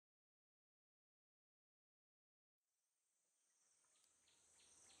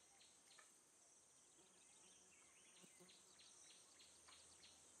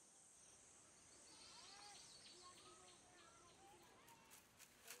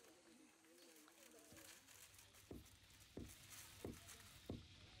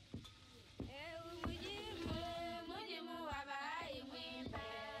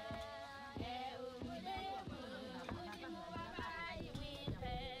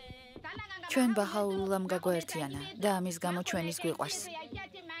ჩვენ ბაჰაულლამ გაგვაერთიანა და ამის გამო ჩვენის გვიყვარს.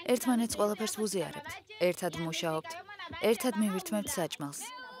 ერთმანეთს ყველაფერს ვუზიარებთ, ერთად ვმუშაობთ, ერთად მივირთმევთ საჭმელს.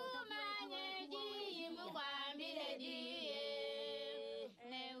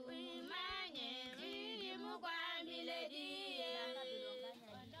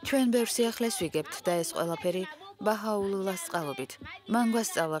 ჩვენ ბევრ სიახლეს ვიგებთ და ეს ყველაფერი ბაჰაულლას წყალობით. მან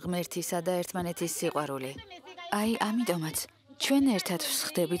გვასწავლა ღმერთისა და ერთმანეთის სიყვარული. აი, ამიტომაც ჩვენ ერთად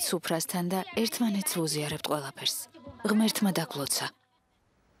ვსხდებით სუფრასთან და ერთმანეთს ვუზიარებთ ყველაფერს. ღმერთმა დაგლოცა.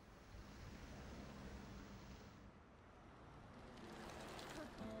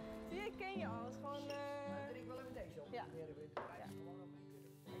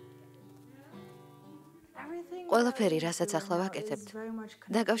 ყველაფერი, რასაც ახლა ვაკეთებთ,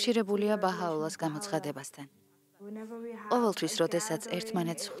 დაკავშირებულია ბაჰაულლას გამოცხადებასთან. ყოველთვის, როდესაც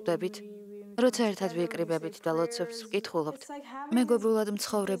ერთმანეთს ხვდებით, როცა ერთად ვიკრიბებით და ლოცვებს ვკითხულობთ, მეგობრულად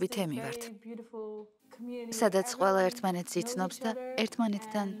მცხოვრები თემი ვართ, სადაც ყველა ერთმანეთს იცნობს და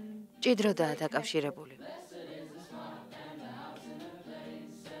ერთმანეთთან მჭიდროდაა დაკავშირებული.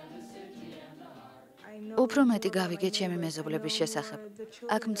 უფრო მეტი გავიგე ჩემი მეზობლების შესახებ.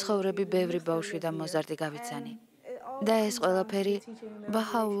 აქ მცხოვრები ბევრი ბავშვი და მოზარდი გავიცანი. და ეს ყველაფერი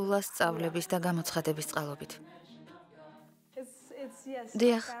ბაჰაულლას სწავლების და გამოცხადების წყალობით.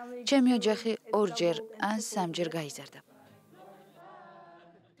 დიახ, ჩემი ოჯახი ორჯერ ან სამჯერ გაიზარდა.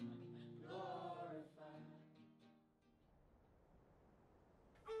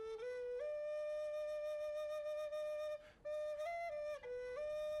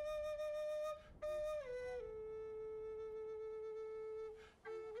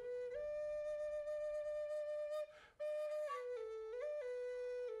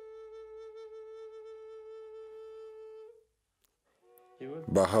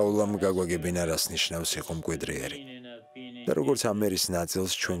 ბაჰაულლამ გაგვაგებინა, რას ნიშნავს იყო მკვიდრიერი. და როგორც ამერის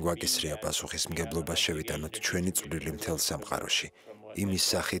ნაწილს ჩვენ გვაკისრია პასუხისმგებლობა შევიტანოთ ჩვენი წვლილი მთელ სამყაროში, იმის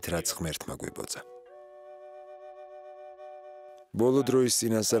სახით, რაც ღმერთმა გვიბოძა. ბოლო დროის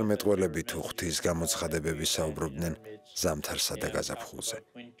წინასწარმეტყველები თუ ღვთის გამოცხადებები საუბრობდნენ ზამთარსა და გაზაფხულზე.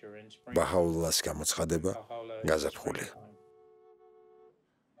 ბაჰაულლას გამოცხადება გაზაფხულია.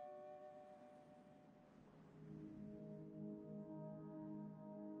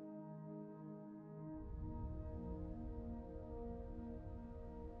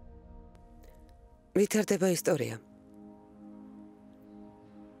 ვითარდება ისტორია.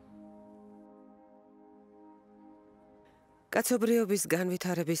 კაცობრიობის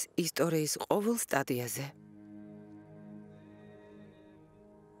განვითარების ისტორიის ყოველ სტადიაზე.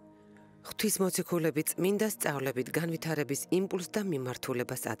 ღვთისმოციქულები წმინდა სწავლებით განვითარების იმპულსს და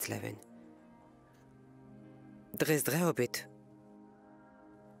მიმართულებას აძლევენ. დღესდღეობით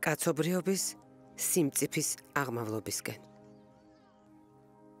კაცობრიობის სიმწიფის აღმავლობისკენ.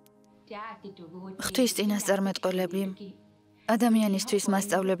 ღვთის წინასწარმეტყველები ადამიანისთვის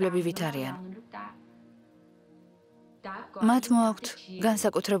მასწავლებლები ვით არიან. მათ მოაქვთ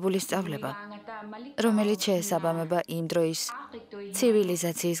განსაკუთრებული სწავლება, რომელიც შეესაბამება იმ დროის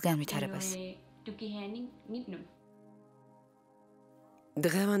ცივილიზაციის განვითარებას.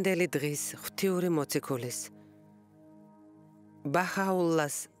 დღევანდელი დღის ღვთიური მოციქულის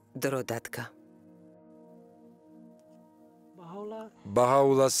ბაჰაულლას დრო დადგა.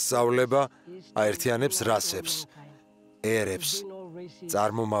 ბაჰაულლას სწავლება აერთიანებს რასებს, ერებს,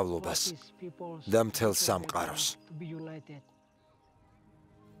 წარმომავლობას და მთელ სამყაროს.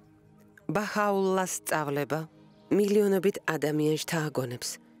 ბაჰაულლას სწავლება მილიონობით ადამიანს თააგონებს,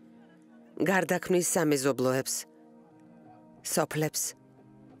 გარდაქმნის სამეზობლოებს, სოფლებს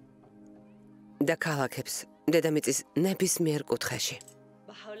და ქალაქებს დედამიწის ნებისმიერ კუთხეში.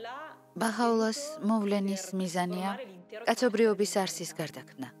 ბაჰაულლას მოვლენის მიზანია კაცობრიობის არსის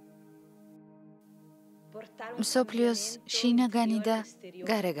გარდაქმნა. მსოფლიოს შინაგანი და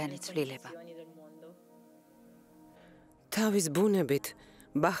გარეგანი ცვლილება. თავის ბუნებით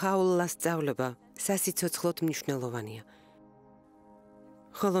ბაჰაულლას სწავლება სასიცოცხლოდ მნიშვნელოვანია.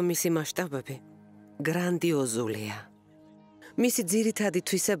 ხოლო მისი მასშტაბები გრანდიოზულია. მისი ძირითადი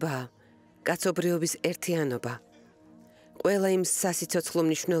თვისებაა კაცობრიობის ერთიანობა. ყველა იმ სასიცოცხლო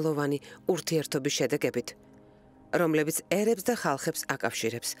მნიშვნელოვანი ურთიერთობის შედეგებით, რომლებიც ერებს და ხალხებს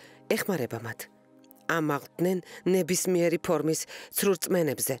აკავშირებს, ეხმარება მათ. ამაღლდნენ ნებისმიერი ფორმის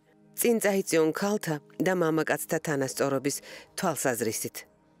ცრურწმენებზე, წინ წაიწიონ ქალთა და მამაკაცთა თანასწორობის თვალსაზრისით.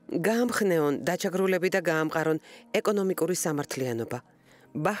 გაამხნეონ დაჩაგრულები და გაამყარონ ეკონომიკური სამართლიანობა.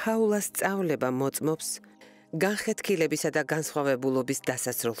 ბაჰაულლას სწავლება მოწმობს განხეთქილებისა და განსხვავებულობის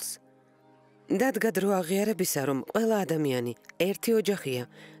დასასრულს. დადგა დრო აღიარებისა, რომ ყველა ადამიანი ერთი ოჯახია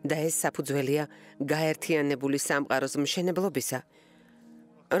და ეს საფუძველია გაერთიანებული სამყაროს მშენებლობისა.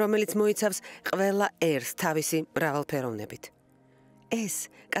 რომელიც მოიცავს ყველა ერს თავისი მრავალფეროვნებით.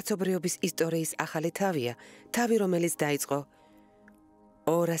 ეს კაცობრიობის ისტორიის ახალი თავია, თავი რომელიც დაიწყო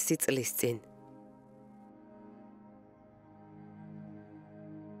 200 წლის წინ.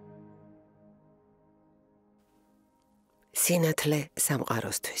 სინათლე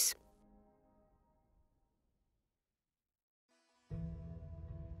სამყაროსთვის.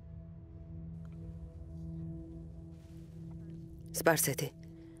 სპარსეთი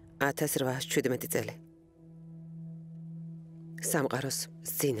 1817 წელი. სამყაროს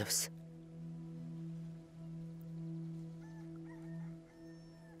სძინავს.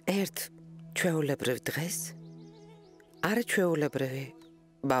 ერთ ჩვეულებრივ დღეს არაჩვეულებრივი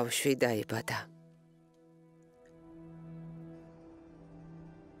ბავშვი დაიბადა.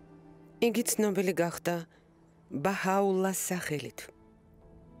 იგი ცნობილი გახდა ბაჰაულას სახელით.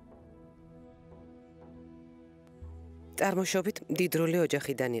 წარმოშობით მდიდრული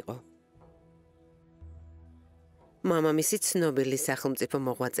ოჯახიდან იყო. მამამისი ცნობილი სახელმწიფო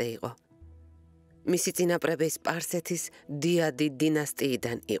მოღვაწე იყო. მისი წინაპრები სპარსეთის დიადი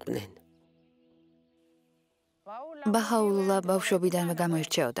დინასტიიდან იყვნენ. ბაჰაულა ბავშვობიდანვე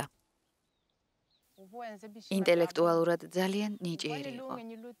გამოირჩეოდა. ინტელექტუალურად ძალიან ნიჭიერი იყო.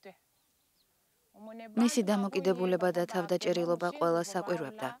 მისი დამოკიდებულება და თავდაჭერილობა ყველას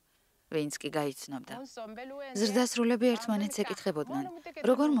აკვირვებდა, ვინც კი გაიცნობდა. ზრდასრულები ერთმანეთს ეკითხებოდნენ,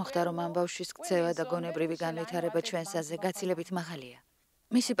 როგორ მოხდა, რომ ამ ბავშვის ქცევა და გონებრივი განვითარება ჩვენსაზე გაცილებით მაღალია.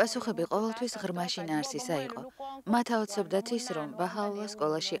 მისი პასუხები ყოველთვის ღრმა შინაარსისა იყო. მათ აოცებდათ ის, რომ ბაჰაულა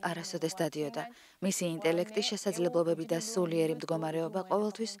სკოლაში არასოდეს დადიოდა. მისი ინტელექტი, შესაძლებლობები და სულიერი მდგომარეობა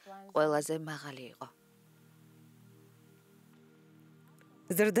ყოველთვის ყველაზე მაღალი იყო.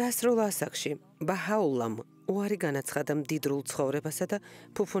 ზრდასრულ ასაკში ბაჰაულამ უარი განაცხადა მდიდრულ ცხოვრებასა და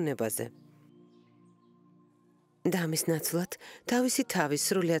ფუფუნებაზე. და ამის ნაცვლად თავისი თავი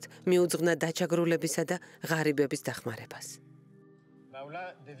სრულიად მიუძღვნა დაჩაგრულებისა და ღარიბების დახმარებას.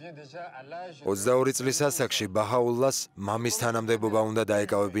 22 წლის ასაკში ბაჰაულას მამის თანამდებობა უნდა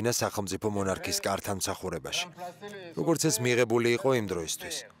დაეკავებინა სახელმწიფო მონარქის კართან მსახურებაში, როგორც ეს მიღებული იყო იმ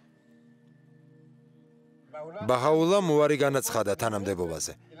დროისთვის. ბაჰაულამ უარი განაცხადა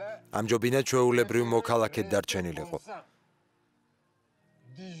თანამდებობაზე. ამჯობინა ჩვეულებრივ მოქალაქედ დარჩენილიყო.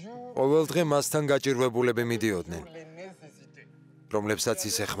 ყოველ დღე მასთან გაჭირვებულები მიდიოდნენ, რომლებსაც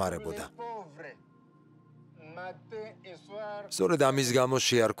ის ეხმარებოდა. სწორედ ამის გამო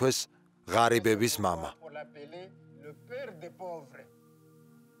შეარქვეს ღარიბების მამა.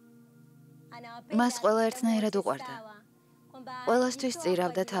 მას ყველა ერთნაირად უყვარდა. ყველასთვის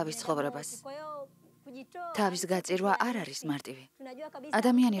წირავდა თავის ცხოვრებას. თავის გაწირვა არ არის მარტივი.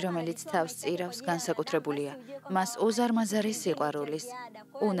 ადამიანი, რომელიც თავს წირავს, განსაკუთრებულია. მას უზარმაზარი სიყვარულის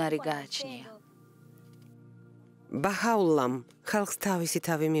უნარი გააჩნია. ბაჰაულამ ხალხს თავისი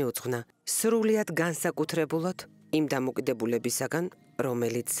თავი მიუძღვნა, სრულიად განსაკუთრებულად იმ დამოკიდებულებისაგან,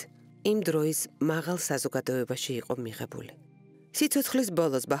 რომელიც იმ დროის მაღალ საზოგადოებაში იყო მიღებული. სიცოცხლის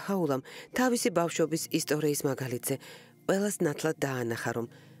ბოლოს ბაჰაულამ თავისი ბავშვობის ისტორიის მაგალითზე ყველას ნათლად დაანახა, რომ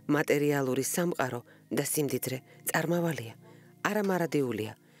მატერიალური სამყარო და სიმდიდრე წარმავალია,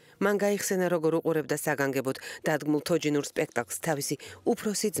 არამარადიულია. მან გაიხსენა, როგორ უყურებდა საგანგებოდ დადგმულ თოჯინურ სპექტაკლს თავისი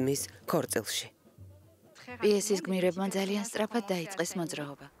უფროსი ძმის ქორწილში. პიესის გმირებმა ძალიან სწრაფად დაიწყეს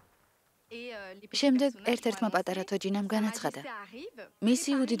მოძრაობა. შემდეგ ერთ-ერთმა პატარა თოჯინამ განაცხადა,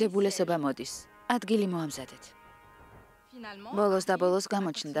 მისი უდიდებულესობა მოდის, ადგილი მოამზადეთ. ბოლოს და ბოლოს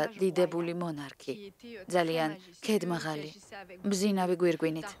გამოჩნდა დიდებული მონარქი, ძალიან ქედმაღალი, მბზინავი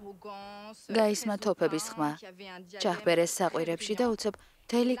გვირგვინით. გაისმა თოფების ხმა, ჩაჰბერეს საყვირებში და უცებ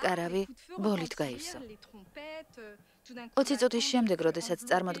მთელი კარავი ბოლით გაივსო. 20 წუთის შემდეგ, როდესაც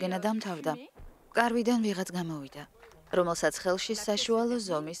წარმოდგენა დამთავრდა, კარვიდან ვიღაც გამოვიდა, რომელსაც ხელში საშუალო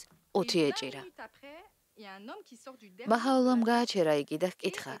ზომის ყუთი ეჭირა. ბაჰაულამ გააჩერა იგი და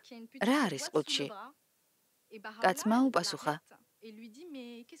ჰკითხა, რა არის ყუთში? კაცმა უპასუხა,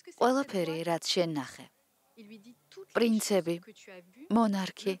 ყველაფერი, რაც შენ ნახე. პრინცები,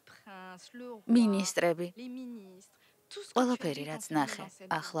 მონარქი, მინისტრები, ყველაფერი, რაც ნახე,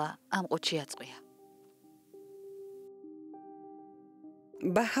 ახლა ამ ყუთში აწყვია.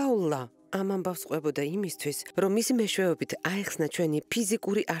 ბაჰაულა ამ ამბავს ყვებოდა იმისთვის, რომ მისი მეშვეობით აეხსნა ჩვენი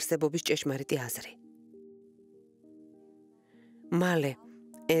ფიზიკური არსებობის ჭეშმარიტი აზრი. მალე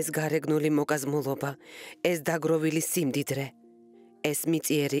ეს გარეგნული მოკაზმულობა, ეს დაგროვილი სიმდიდრე, ეს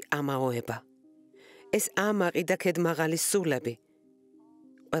მიწიერი ამაოება, ეს ამაყი და ქედმაღალი სულები,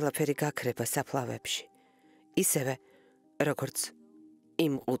 ყველაფერი გაქრება საფლავებში, ისევე, როგორც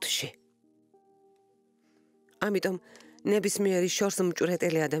იმ ყუთში. ამიტომ ნებისმიერი შორს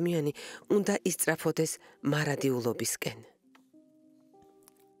მჭვრეტელი ადამიანი უნდა ისწრაფოდეს მარადიულობისკენ.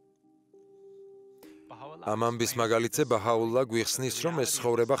 ამ ამბის მაგალითზე ბაჰაულლა გვიხსნის, რომ ეს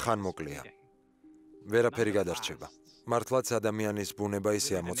ცხოვრება ხანმოკლეა. ვერაფერი გადარჩება. მართლაც ადამიანის ბუნება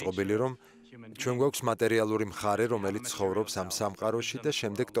ისეა მოწყობილი, რომ ჩვენ გვაქვს მატერიალური მხარე, რომელიც ცხოვრობს ამ სამყაროში და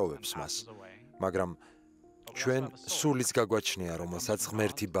შემდეგ ტოვებს მას. მაგრამ ჩვენ სულიც გაგვაჩნია, რომელსაც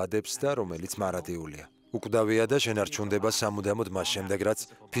ღმერთი ბადებს და რომელიც მარადიულია. უკვდავია და შენარჩუნდება სამუდამოდ მას შემდეგ, რაც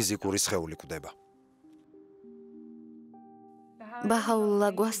ფიზიკური სხეული კვდება. ბაჰაულლა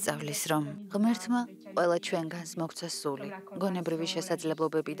გვასწავლის, რომ ღმერთმა ყველა ჩვენგანს მოგცა სული, გონებრივი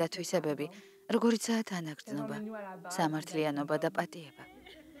შესაძლებლობები და თვისებები, როგორიცაა თანაგრძნობა, სამართლიანობა და პატიება.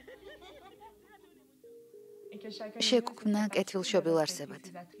 შეგვქმნა კეთილშობილ არსებად.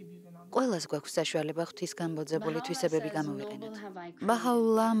 ყველას გვაქვს საშუალება ღვთის გამბოძებული თვისებები გამოვიყენოთ.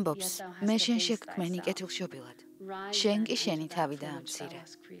 ბაჰაულლა ამბობს, მე შენ შეგქმენი კეთილშობილად. შენ კი შენი თავი დაამცირე.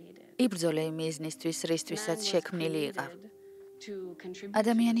 იბრძოლე იმ მიზნისთვის, რისთვისაც შექმნილი იყავ.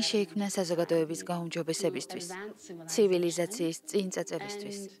 ადამიანი შეიქმნა საზოგადოების გაუმჯობესებისთვის, ცივილიზაციის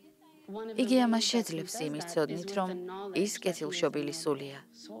წინწაწებისთვის. იგი ამას შეძლებს იმის ცოდნით, რომ ის კეთილშობილი სულია.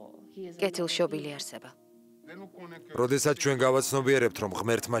 კეთილშობილი არსება. როდესაც ჩვენ გავაცნობიერებთ, რომ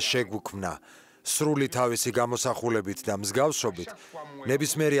ღმერთმა შეგვქმნა სრული თავისი გამოსახულებით და მსგავსობით,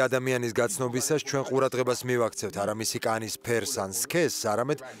 ნებისმიერი ადამიანის გაცნობისას ჩვენ ყურადღებას მივაქცევთ არა მისი კანის ფერს ან სქესს,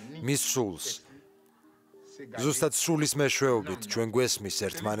 არამედ მის სულს. ზუსტად სულის მეშვეობით ჩვენ გვესმის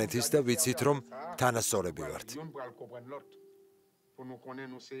ერთმანეთის და ვიცით, რომ თანასწორები ვართ.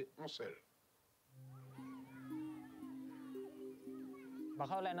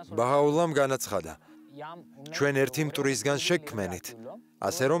 ბაჰაულლამ განაცხადა, ჩვენ ერთი მტვრისგან შეგქმენით,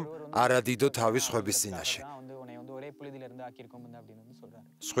 ასე რომ არა დიდო თავის სხვების წინაშე.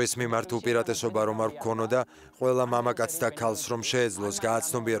 სხვის მიმართ უპირატესობა რომ არ გქონოდა, ყველა მამაკაც და ქალს რომ შეეძლოს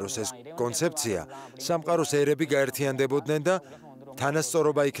გააცნობიეროს ეს კონცეფცია, სამყაროს ერები გაერთიანდებოდნენ და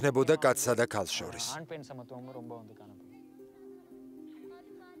თანასწორობა იქნებოდა კაცსა და ქალს შორის.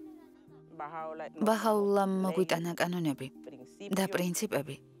 ბაჰაულლამ მოგვიტანა კანონები და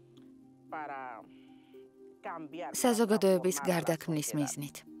პრინციპები საზოგადოების გარდაქმნის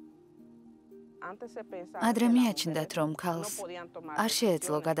მიზნით. ადრე მიაჩნდათ, რომ ქალს არ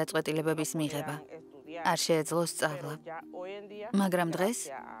შეეძლო გადაწყვეტილებების მიღება, არ შეეძლო სწავლა. მაგრამ დღეს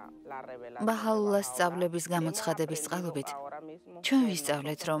ბაჰაულლას სწავლების გამოცხადების წყალობით ჩვენ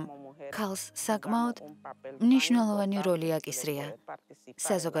ვისწავლეთ, რომ ქალს საკმაოდ მნიშვნელოვანი როლი აკისრია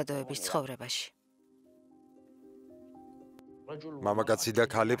საზოგადოების ცხოვრებაში. მამაკაცი და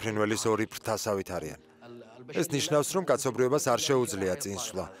ქალი ფრინველის ორი ფრთასავით არიან. ეს ნიშნავს, რომ კაცობრიობას არ შეუძლია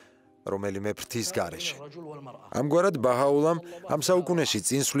წინსვლა რომელიმე ფრთის გარეშე. ამგვარად ბაჰაულამ ამ საუკუნეში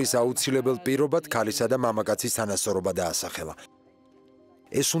წინსვლის აუცილებელ პირობად ქალისა და მამაკაცის თანასწორობა დაასახელა.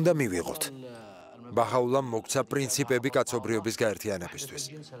 ეს უნდა მივიღოთ. ბაჰაულამ მოგცა პრინციპები კაცობრიობის გაერთიანებისთვის.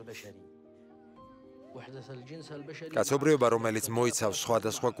 კაცობრიობა, რომელიც მოიცავს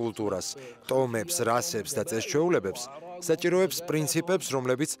სხვადასხვა კულტურას, ტომებს, რასებს და წესჩვეულებებს, საჭიროებს პრინციპებს,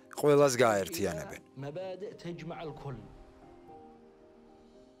 რომლებიც ყველას გააერთიანებენ.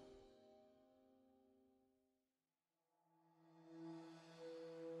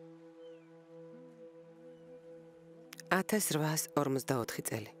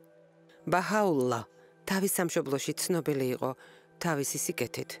 წელი. ბაჰაულლა თავის სამშობლოში ცნობილი იყო თავისი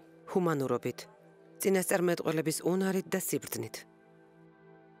სიკეთით, ჰუმანურობით, წინასწარმეტყველების უნარით და სიბრძნით.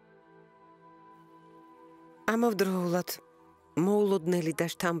 ამავდროულად მოულოდნელი და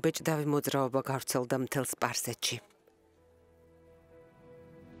შთამბეჭდავი მოძრაობა გავრცელდა მთელ სპარსეთში.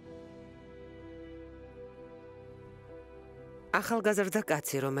 ახალგაზრდა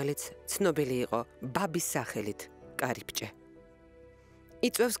კაცი, რომელიც ცნობილი იყო ბაბის სახელით, კარიბჭე.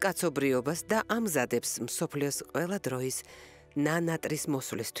 იწვევს კაცობრიობას და ამზადებს მსოფლიოს ყველა დროის ნანატრის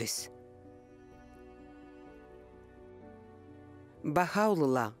მოსვლისთვის.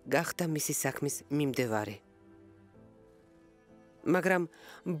 ბაჰაულლა გახდა მისი საქმის მიმდევარი. მაგრამ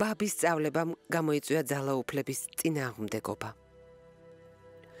ბაბის სწავლებამ გამოიწვია ძალაუფლების წინააღმდეგობა.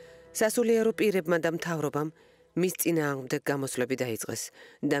 სასულიერო პირებმა და მთავრობამ მის წინააღმდეგ გამოსვლები დაიწყეს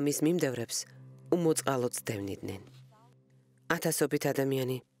და მის მიმდევრებს უმოწყალოდ სდევნიდნენ. ათასობით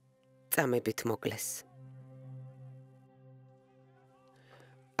ადამიანი წამებით მოკლეს.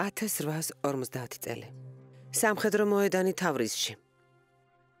 1850 წელი. სამხედრო მოედანი თავრიზში.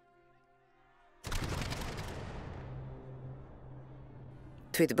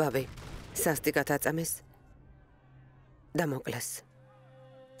 თვითბაბი სასტიკად აწამეს და მოკლეს.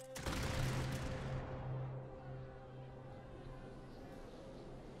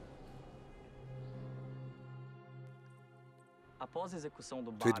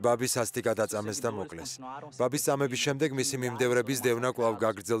 თვით ბაბის ასტი გადაწამეს და მოკლეს. ბაბის წამების შემდეგ მისი მიმდევრების დევნა კვლავ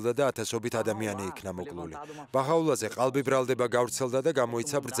გაგრძელდა და ათასობით ადამიანი იქნა მოკლული. ბაჰაულაზე ყალბი ბრალდება გავრცელდა და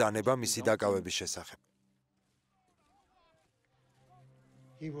გამოიცა ბრძანება მისი დაკავების შესახებ.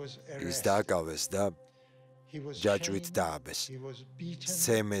 ის დააკავეს და ჯაჭვით დააბეს.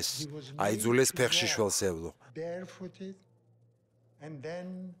 სცემეს, აიძულეს ფეხში შველსევლო.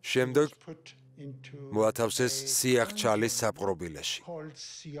 შემდეგ მოათავსეს სიახჩალის საპყრობილეში,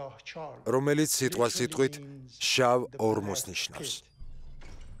 რომელიც სიტყვასიტყვით შავ ორმოს ნიშნავს.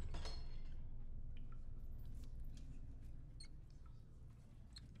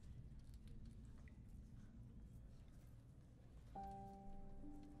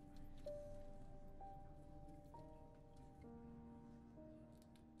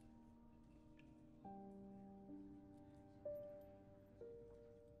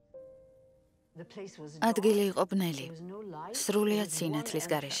 ადგილი იყო ბნელი, სრულიად სინათლის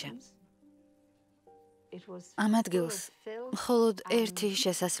გარეშე. ამ ადგილს მხოლოდ ერთი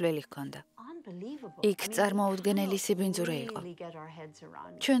შესასვლელი ჰქონდა. იქ წარმოუდგენელი სიბინძურე იყო.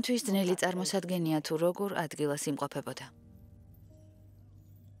 ჩვენთვის ძნელი წარმოსადგენია თუ როგორ ადგილას იმყოფებოდა.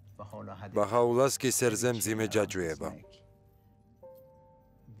 ბაჰაულას კისერზე მძიმე ჯაჭვიება.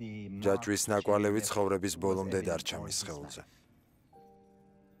 ჯაჭვის ნაკვალევი ცხოვრების ბოლომდე დარჩა მის სხეულზე.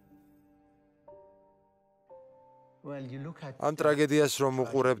 ამ ტრაგედიას რომ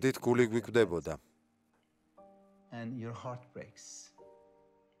უყურებდით, გული გვიკვდებოდა.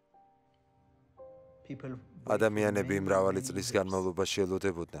 ადამიანები მრავალი წლის განმავლობაში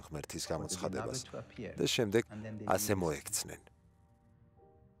ელოდებოდნენ ღმერთის გამოცხადებას და შემდეგ ასე მოექცნენ.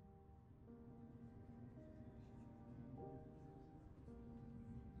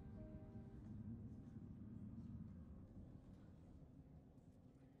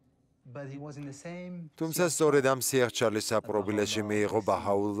 თუმცა სწორედ ამ სიახჩალის საპყრობილეში მიიღო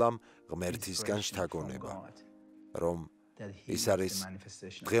ბაჰაულლამ ღმერთისგან შთაგონება, რომ ის არის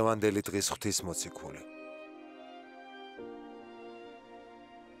დღევანდელი დღის ღვთისმოციქული.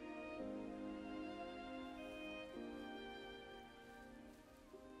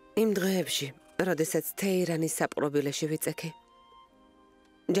 იმ დღეებში, როდესაც თეირანის საპყრობილეში ვიწექი,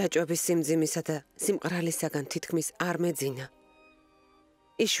 ჯაჭვების სიმძიმისა და სიმყრალისაგან თითქმის არ მეძინა.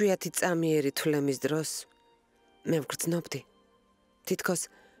 იშვიათი წამიერი თვლემის დროს მე ვგრძნობდი. თითქოს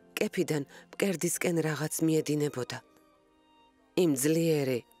კეფიდან მკერდისკენ რაღაც მიედინებოდა. იმ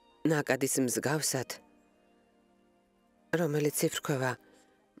ძლიერი ნაკადის მსგავსად, რომელიც იფრქვევა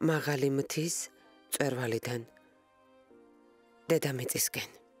მაღალი მთის მწვერვალიდან დედამიწისკენ.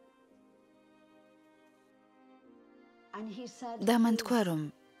 და მან თქვა, რომ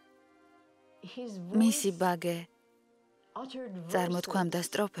მისი ბაგე წარმოთქვამდა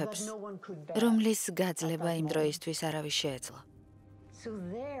სტროფებს, რომლის გაძლება იმ დროისთვის არავის შეეძლო.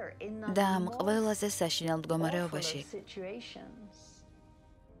 და ამ ყველაზე საშინელ მდგომარეობაში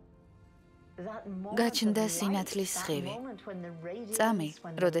გაჩნდა სინათლის სხივი, წამი,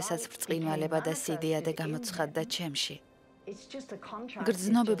 როდესაც ბრწყინვალება და სიდიადე გამოცხადდა ჩემში.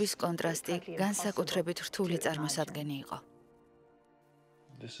 გრძნობების კონტრასტი განსაკუთრებით რთული წარმოსადგენი იყო.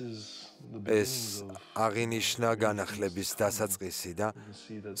 ეს აღინიშნა განახლების დასაწყისი და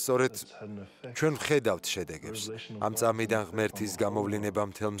სწორედ ჩვენ ვხედავთ შედეგებს. ამ წამიდან ღმერთის გამოვლინება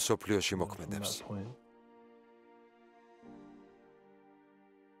მთელ მსოფლიოში მოქმედებს.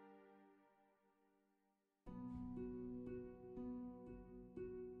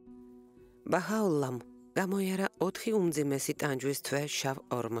 ბაჰაულლამ გამოიარა 4 უმძიმესი ტანჯვის თვე შავ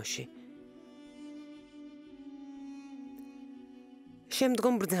ორმოში.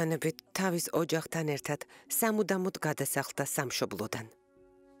 შემდგომ ბრძანებით თავის ოჯახთან ერთად სამუდამოდ გადასახლდა სამშობლოდან.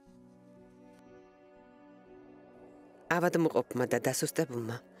 ავადმყოფმა და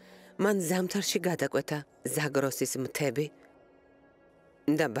დასუსტებულმა მან ზამთარში გადაკვეთა ზაგროსის მთები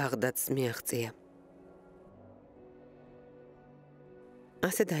და ბაღდადს მიაღწია.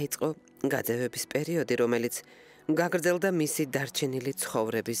 ასე დაიწყო გაძევების პერიოდი, რომელიც გაგრძელდა მისი დარჩენილი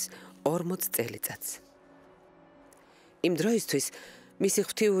ცხოვრების 40 წელიწადს. იმ დროისთვის მისი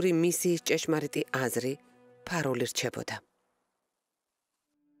ღვთიური მისიის ჭეშმარიტი აზრი ფარული რჩებოდა.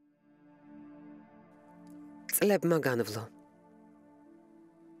 წლებმა განვლო.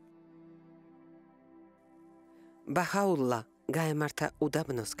 ბაჰაულლა გაემართა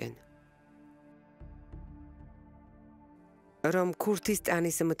უდაბნოსკენ. რომ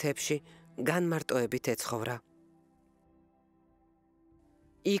ქურთისტანის მთებში განმარტოებით ეცხოვრა.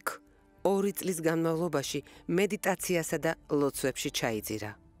 იქ 2 წლის განმავლობაში მედიტაციასა და ლოცვებში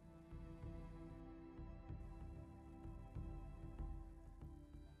ჩაიძირა.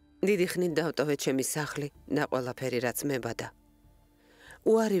 დიდი ხნით დავტოვე ჩემი სახლი და ყველაფერი რაც მებადა.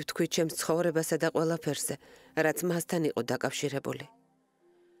 უარი ვთქვი ჩემს ცხოვრებასა და ყველაფერზე, რაც მასთან იყო დაკავშირებული.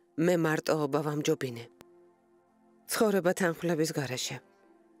 მე მარტოობა ვამჯობინე. ცხოვრება თანხმლების გარეშე.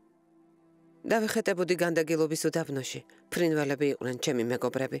 დავიხეტებოდი განდაგილობის უდაბნოში, ფრინველები იყვნენ ჩემი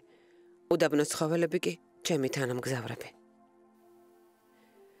მეგობრები, უდაბნოს ცხოველები კი ჩემი თანამგზავრები.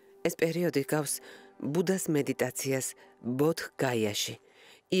 ეს პერიოდი გავს ბუდას მედიტაციას ბოთჰ გაიაში,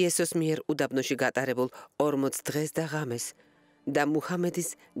 იესოს მიერ უდაბნოში გატარებულ 40 დღეს და ღამეს და მუჰამედის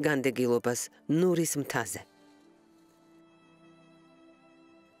განდეგილობას ნურის მთაზე.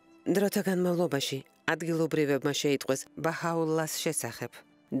 დროთა განმავლობაში ადგილობრივებმა შეიტყვეს ბაჰაულლას შესახებ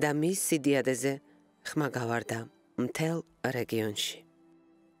და მის სიდიადეზე ხმა გავარდა მთელ რეგიონში.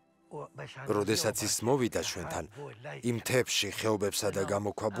 როდესაც ის მოვიდა ჩვენთან, იმ მთებში, ხეობებსა და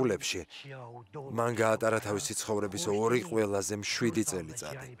გამოქვაბულებში, მან გაატარა თავისი ცხოვრების ორი ყველაზე მშვიდი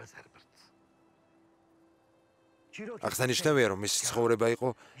წელიწადი. აღსანიშნავია, რომ მისი ცხოვრება იყო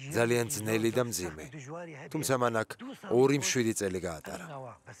ძალიან ძნელი და მძიმე, თუმცა მან აქ ორი მშვიდი წელი გაატარა.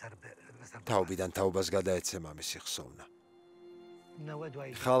 თაობიდან თაობას გადაეცემა მისი ხსოვნა.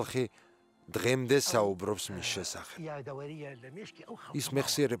 ხალხი დღემდე საუბრობს მის შესახებ. ის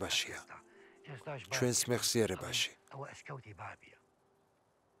მეხსიერებაშია, ჩვენს მეხსიერებაში.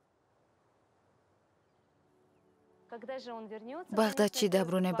 ბაღდადში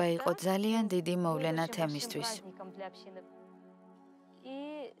დაბრუნება იყო ძალიან დიდი მოვლენა თემისთვის.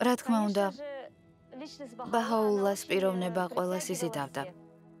 რა თქმა უნდა, ბაჰაულლას პიროვნება ყველას იზიდავდა.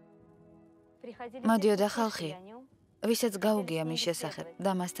 მოდიოდა ხალხი, ვისაც გაუგია მის შესახებ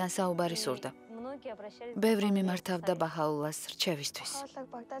და მასთან საუბარი სურდა. ბევრი მიმართავდა ბაჰაულლას რჩევისთვის.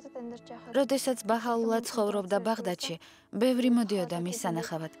 როდესაც ბაჰაულლა ცხოვრობდა ბაღდადში, ბევრი მოდიოდა მის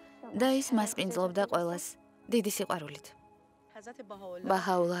სანახავად და ის მასპინძლობდა ყველას დიდი სიყვარულით.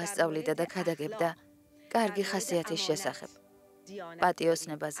 ბაჰაულლა ასწავლიდა და ქადაგებდა კარგი ხასიათის შესახებ.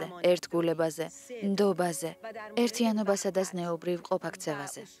 პატიოსნებაზე, ერთგულებაზე, ნდობაზე, ერთიანობასა და ზნეობრივ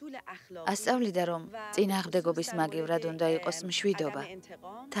ყოფაქცევაზე. ასწავლიდა, რომ წინააღმდეგობის მაგივრად უნდა იყოს მშვიდობა,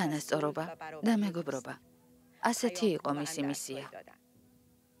 თანასწორობა და მეგობრობა. ასეთი იყო მისი მისია.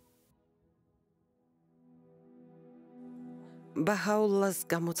 ბაჰაულლას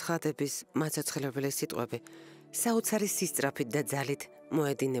გამოცხადების მაცოცხლებელი სიტყვები საოცარი სისწრაფით და ძალით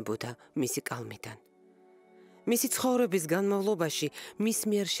მოედინებოდა მისი კალმიდან. მისი ცხოვრების განმავლობაში მის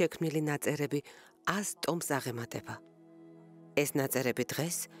მიერ შექმნილი ნაწერები 100 ტომს აღემატება. ეს ნაწერები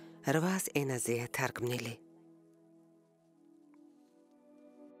დღეს 8 ენაზეა თარგმნილი.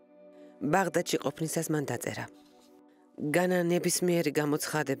 ბაღდადში ყოფნისას მან დაწერა: განა ნებისმიერი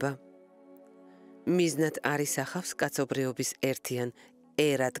გამოცხადება მიზნად არის ახავს კაცობრიობის ერთიან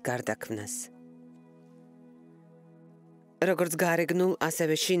ერად გარდაქმნას. როგორც გარეგნულ,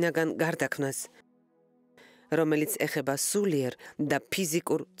 ასევე შინაგან გარდაქმნას, რომელიც ეხება სულიერ და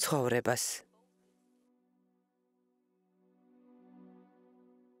ფიზიკურ ცხოვრებას.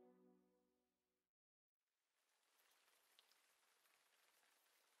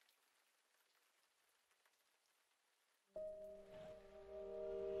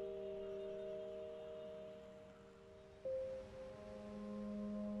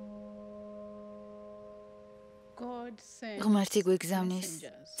 ღმერთი გვიგზავნის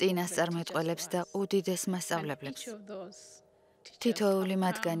წინასწარმეტყველებს და უდიდეს მასწავლებლებს. თითოეული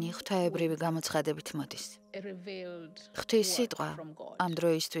მათგანი ღვთაებრივი გამოცხადებით მოდის. ღვთის სიტყვა ამ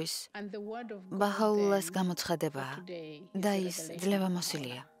დროისთვის ბაჰაულლას გამოცხადებაა და ის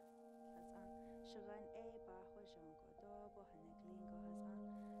ძლევამოსილია.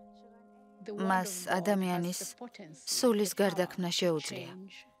 მას ადამიანის სულის გარდაქმნა შეუძლია,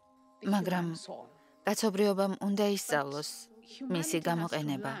 მაგრამ კაცობრიობამ უნდა ისწავლოს მისი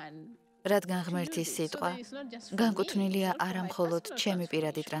გამოყენება, რადგან ღმერთის სიტყვა განკუთვნილია არა მხოლოდ ჩემი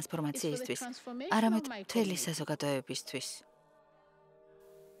პირადი ტრანსფორმაციისთვის, არამედ მთელი საზოგადოებისთვის.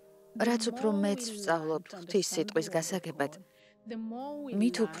 რაც უფრო მეც ვსწავლობთ ღვთის სიტყვის გასაგებად,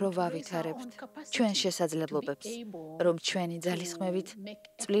 მით უფრო ვავითარებთ ჩვენ შესაძლებლობებს, რომ ჩვენი ძალისხმევით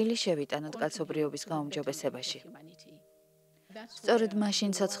წვლილი შევიტანოთ კაცობრიობის გაუმჯობესებაში. სწორედ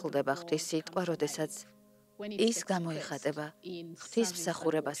მაშინ ცოცხლდება ღვთის სიტყვა, როდესაც ის გამოიხატება ღვთის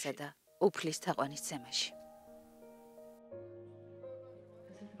მსახურებასა და უფლის თაყვანისცემაში.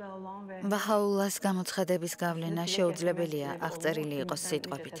 ბაჰაულლას გამოცხადების გავლენა შეუძლებელია აღწერილი იყოს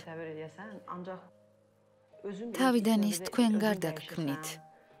სიტყვებით. თავიდან ის თქვენ გარდაგქმნით.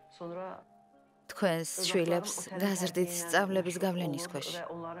 თქვენს შვილებს გაზრდით სწავლების გავლენის ქვეშ.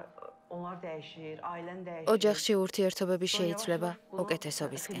 ოჯახში ურთიერთობები შეიცვლება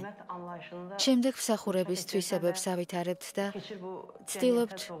უკეთესობისკენ. შემდეგ მსახურების თვისებებს ავითარებთ და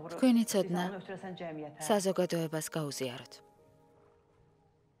ცდილობთ თქვენი ცოდნა საზოგადოებას გაუზიაროთ.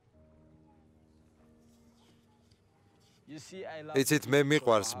 იცით, მე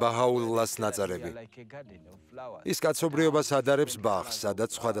მიყვარს ბაჰაულლას ნაწერები. ის კაცობრიობას ადარებს ბაღს, სადაც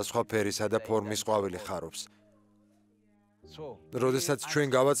სხვადასხვა ფერისა და ფორმის ყვავილი ხარობს. როდესაც ჩვენ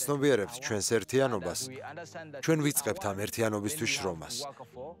გავაცნობიერებთ ჩვენს ერთიანობას, ჩვენ ვიწყებთ ამ ერთიანობისთვის შრომას.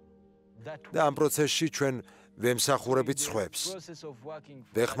 და ამ პროცესში ჩვენ ვემსახურებით სხვებს,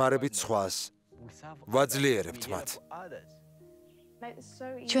 ვეხმარებით სხვას, ვაძლიერებთ მათ.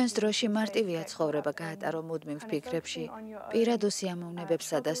 ჩვენს დროში მარტივია ცხოვრება გაატარო მუდმივ ფიქრებში, პირად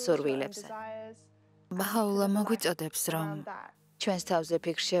უსიამოვნებებსა და სურვილებზე. ბაჰაულა მოგვიწოდებს, რომ ჩვენს თავზე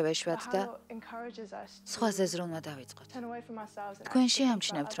ფიქრს შევეშვათ და სხვაზე ზრუნვა დავიწყოთ. თქვენ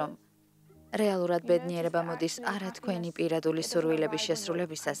შეამჩნევთ, რომ რეალურად ბედნიერება მოდის არა თქვენი პირადული სურვილების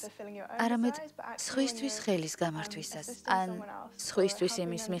შესრულებისას, არამედ სხვისთვის ხელის გამართვისას, ან სხვისთვის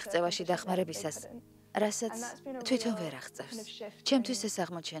იმის მიღწევაში დახმარებისას, რასაც თვითონ ვერ აღწევს. ჩემთვის ეს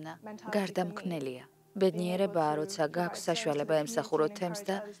აღმოჩენა გარდამქმნელია. ბედნიერებაა, როცა გაქვს საშუალება ემსახუროთ თემს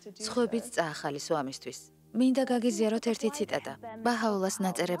და სხვებიც წაახალისო ამისთვის. მინდა გაგიზიაროთ ერთი ციტატა ბაჰაულას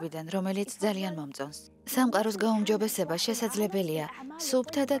ნაწერებიდან, რომელიც ძალიან მომწონს. სამყაროს გაუმჯობესება შესაძლებელია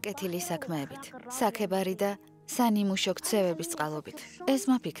სუფთა და კეთილი საქმეებით, საქებარი და სანიმუშო ქცევების წყალობით. ეს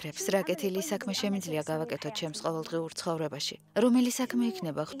მაფიქრებს, რა კეთილი საქმე შემიძლია გავაკეთოთ ჩემს ყოველდღიურ ცხოვრებაში, რომელი საქმე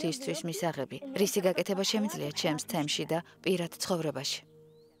იქნება ღვთისთვის მისაღები, რისი გაკეთება შემიძლია ჩემს თემში და პირად ცხოვრებაში.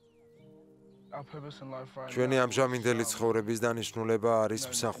 ჩვენი ამჟამინდელი ცხოვრების დანიშნულება არის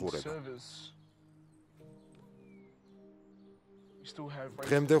მსახურება.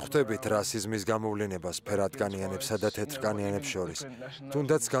 დღემდე ხვდებით რასიზმის გამოვლენებას ფერადკანიანებსა და თეთრკანიანებს შორის,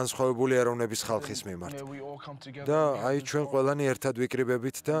 თუნდაც განსხვავებული ეროვნების ხალხის მიმართ. და აი ჩვენ ყველანი ერთად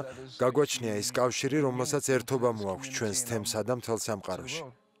ვიკრიბებით და გაგვაჩნია ის კავშირი, რომელსაც ერთობა მოაქვს ჩვენს თემსა და მთელ სამყაროში.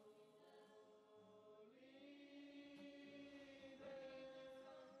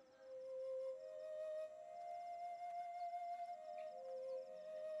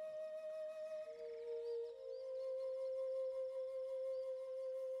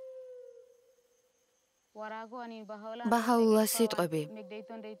 ბაჰაულას სიტყვები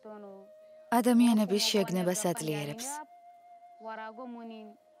ადამიანების შეგნებას აძლიერებს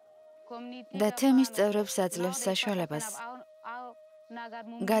და თემის წევრებს აძლევს საშუალებას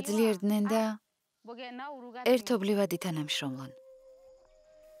გაძლიერდნენ და ერთობლივად ითანამშრომლონ.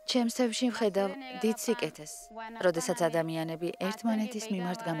 ჩემს თემში ვხედავ დიდ სიკეთეს, როდესაც ადამიანები ერთმანეთის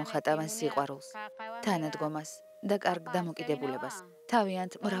მიმართ გამოხატავენ სიყვარულს, თანადგომას და კარგ დამოკიდებულებას,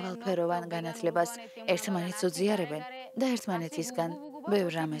 თავიანთ მრავალფეროვან განათლებას ერთმანეთს უზიარებენ და ერთმანეთისგან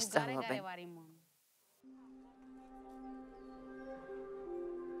ბევრ რამეს სწავლობენ.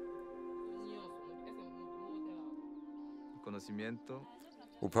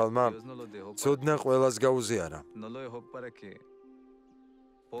 უფალმა ცოდნა ყველას გაუზიარა.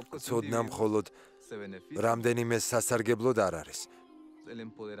 ცოდნა მხოლოდ რამდენიმე სასარგებლოდ არ არის.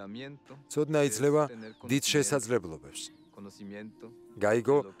 ცოდნა იძლევა დიდ შესაძლებლობებს.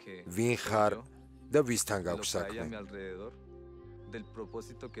 გაიგო, ვინ ხარ და ვისთან გაქვს საქმე.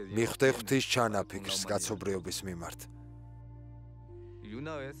 მიხვდე ღვთის ჩანაფიქრს კაცობრიობის მიმართ.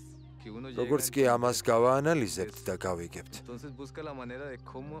 როგორც კი ამას გავაანალიზებთ და გავიგებთ,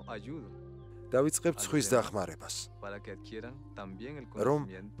 დავიწყებთ სხვის დახმარებას, რომ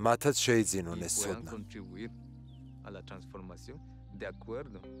მათაც შეიძინონ ეს ცოდნა.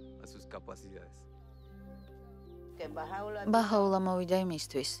 ბაჰაულა მოვიდა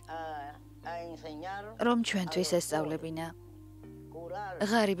იმისთვის, რომ ჩვენთვის ესწავლებინა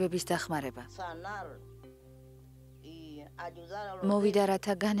ღარიბების დახმარება. მოვიდა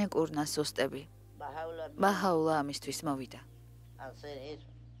რათა განეკურნა სუსტები. ბაჰაულა ამისთვის მოვიდა.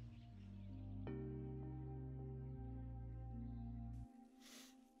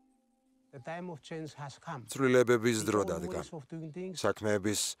 ცვლილებების დრო დადგა.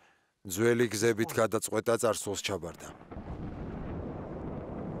 საქმეების ძველი გზებით გადაწყვეტა წარსულს ჩაბარდა.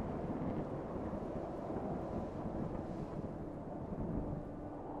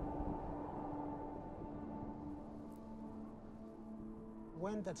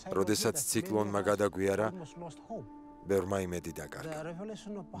 როდესაც ციკლონმა გადაგვიარა, ბევრმა იმედი დაკარგა.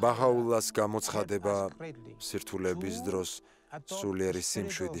 ბაჰაულას გამოცხადება სირთულების დროს სულიერი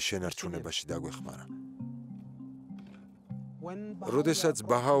სიმშვიდის შენარჩუნებაში დაგვეხმარა. როდესაც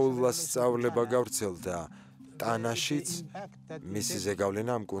ბაჰაულას სწავლება გავრცელდა ტანაშიც, მისი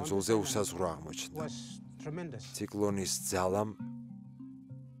ზეგავლენა ამ კუნძულზე უსაზღვრო აღმოჩნდა. ციკლონის ძალამ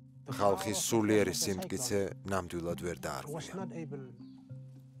ხალხის სულიერი სიმტკიცე ნამდვილად ვერ დაარღვია.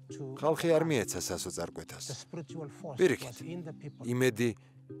 ხალხი არ მიეცა სასოწარკვეთას. პირიქით, იმედი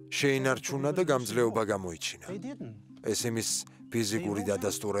შეინარჩუნა და გამძლეობა გამოიჩინა. ეს იმის ფიზიკური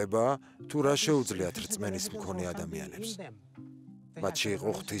დადასტურება თუ რა შეუძლიათ რწმენის მქონე ადამიანებს. მათში იყო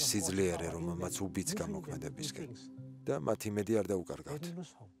ღვთის სიძლიერე, რომელმაც უბიც გამოქმედებისკენ და მათ იმედი არ დაუკარგავთ.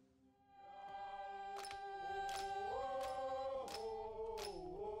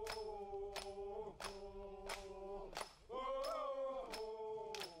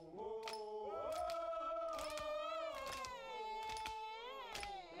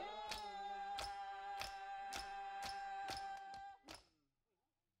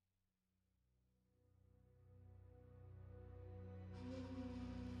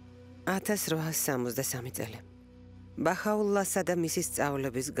 ათას 863 წელი. ბაჰაულლასა და მისი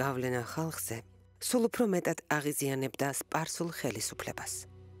სწავლების გავლენა ხალხზე სულ უფრო მეტად აღიზიანებდა სპარსულ ხელისუფლებას.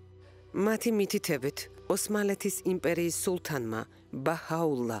 მათი მითითებით, ოსმალეთის იმპერიის სულთანმა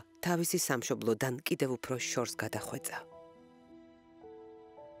ბაჰაულლა თავისი სამშობლოდან კიდევ უფრო შორს გადახვეწა.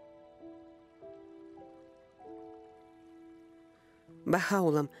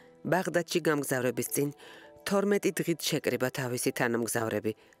 ბაჰაულამ ბაღდადში გამგზავრების წინ 12 დღით შეკრიბა თავისი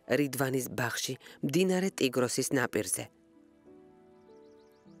თანამგზავრები რიდვანის ბაღში, მდინარე ტიგროსის ნაპირზე.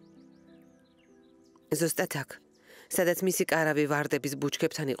 ზუსტად აქ, სადაც მისი კარავი ვარდების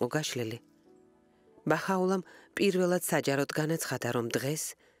ბუჩქებთან იყო გაშლილი, ბაჰაულამ პირველად საჯაროდ განაცხადა, რომ დღეს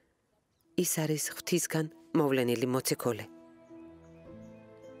ის არის ღვთისგან მოვლენილი მოციქული.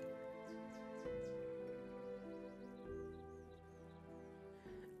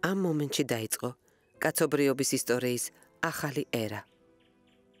 ამ მომენტში დაიწყო კაცობრიობის ისტორიის ახალი ერა.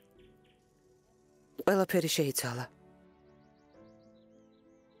 ყველაფერი შეიცვალა.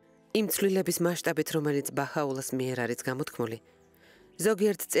 იმ ცვლილების მასშტაბით, რომელიც ბაჰაულას მიერ არის გამოთქმული,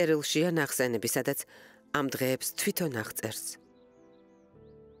 ზოგიერთ წერილშია ნახსენები, სადაც ამ დღეებს თვითონ აღწერს.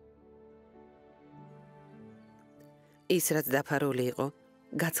 ის, რაც დაფარული იყო,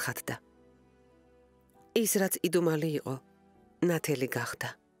 გაცხადდა. ის, რაც იდუმალი იყო, ნათელი გახდა.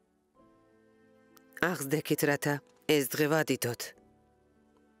 აღზრდექით, რათა ეს დღე ვადიდოთ.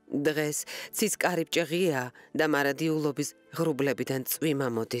 დღეს ცის კარიბჭე ღია და მარადიულობის ღრუბლებიდან წვიმა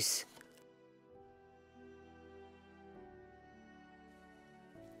მოდის.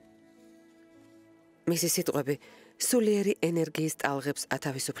 მისი სიტყვები სულიერი ენერგიის ტალღებს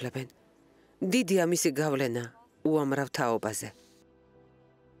ათავისუფლებენ. დიდია მისი გავლენა უამრავ თაობაზე.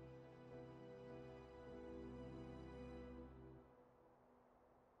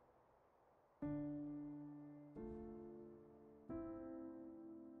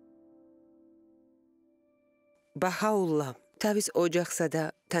 ბაჰაულლა თავის ოჯახსა და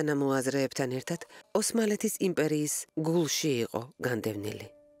თანამოაზრეებთან ერთად ოსმალეთის იმპერიის გულში იყო განდევნილი.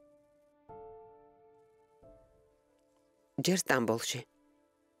 ჯერ სტამბოლში,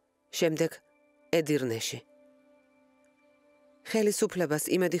 შემდეგ ედირნეში. ხელისუფლებას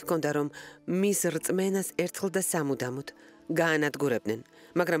იმედი ჰქონდა, რომ მის რწმენას ერთხელ და სამუდამოდ გაანადგურებდნენ,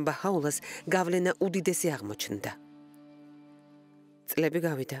 მაგრამ ბაჰაულას გავლენა უდიდესი აღმოჩნდა. წლები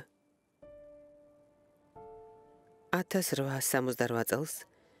გავიდა. 1868 წელს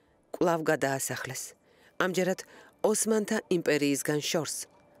კვლავ გადაასახლეს, ამჯერად ოსმანთა იმპერიისგან შორს,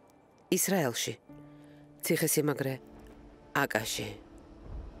 ისრაელში, ციხესიმაგრე აკაში.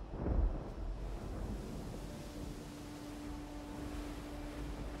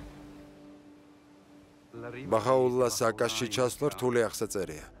 ბაჰაულლას აკაში ჩასვლა რთული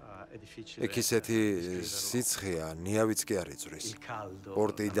აღსაწერია. იქ ისეთი სიცხეა, ნიავიც კი არ იწვრის.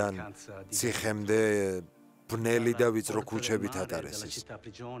 პორტიდან ციხემდე ბნელი და ვიწრო ქუჩებით ატარეს.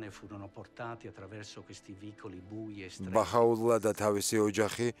 ბაჰაულლა და თავისი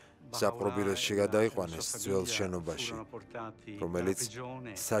ოჯახი საპყრობილესში გადაიყვანეს ძველ შენობაში, რომელიც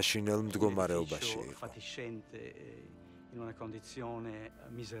საშინელ მდგომარეობაში იყო.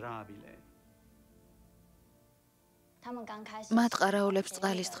 მათ ყარაულებს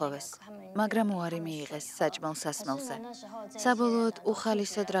წყალი სთხოვეს, მაგრამ უარი მიიღეს საჭმელ სასმელზე. საბოლოოდ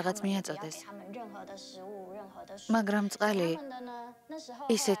უხალისოდ რაღაც მიაწოდეს. მაგრამ წყალი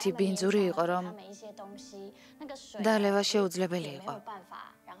ისეთი ბინძური იყო, რომ დალევა შეუძლებელი იყო.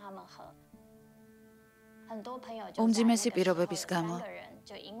 უმძიმესი პირობების გამო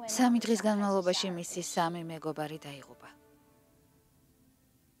 3 დღის განმავლობაში მისი 3 მეგობარი დაიღუპა.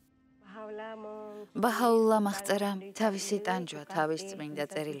 ბაჰაულლამ აღწერა თავისი ტანჯვა თავის წმინდა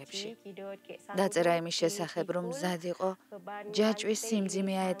წერილებში. დაწერა იმის შესახებ, რომ მზად იყო ჯაჭვის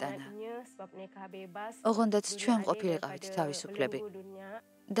სიმძიმე აეტანა. ოღონდაც ჩვენ ყოფილიყავით თავისუფლები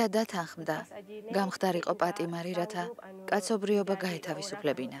და დათანხმდა გამხდარიყო პატიმარი, რათა კაცობრიობა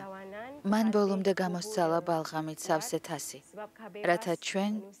გაეთავისუფლებინა. მან ბოლომდე გამოსცალა ბალღამით სავსე თასი, რათა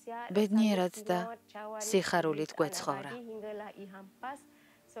ჩვენ ბედნიერად და სიხარულით გვეცხოვრა.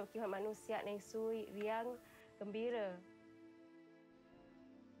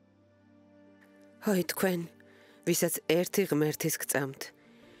 ჰოი თქვენ, ვისაც ერთი ღმერთის გწამთ.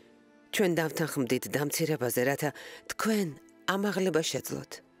 ჩვენ დავთანხმდით დამცირებაზე, რათა თქვენ ამაღლება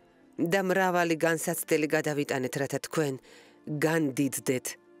შეძლოთ და მრავალი განსაცდელი გადავიტანეთ, რათა თქვენ განდიდდეთ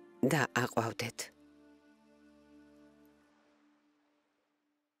და აყვავდეთ.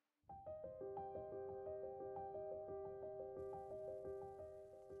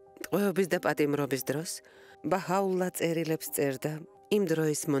 ტყვეობის და პატიმრობის დროს ბაჰაულლა წერილებს წერდა იმ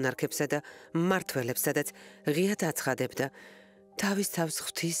დროის მონარქებსა და მმართველებს, სადაც ღიად აცხადებდა თავის თავს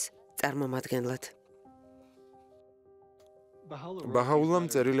ღვთის წარმომადგენლად. ბაჰაულამ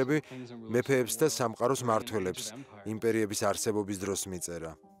წერილები მეფეებს და სამყაროს მმართველებს იმპერიების არსებობის დროს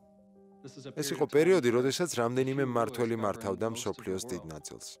მიწერა. ეს იყო პერიოდი, როდესაც რამდენიმე მმართველი მართავდა მსოფლიოს დიდ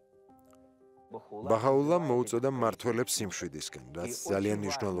ნაწილს. ბაჰაულამ მოუწოდა მმართველებს სიმშვიდისკენ, რაც ძალიან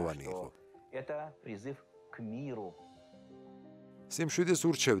მნიშვნელოვანი იყო. სიმშვიდეს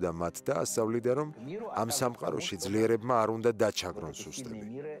ურჩევდა მათ და ასწავლიდა, რომ ამ სამყაროში ძლიერებმა არ უნდა დაჩაგრონ სუსტები.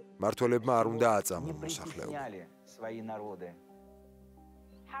 მმართველებმა არ უნდა აწამონ მოსახლეობა.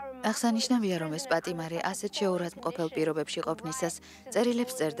 აღსანიშნავია, რომ ეს პატიმარი ასეთ შეურაცხმყოფელ პირობებში ყოფნისას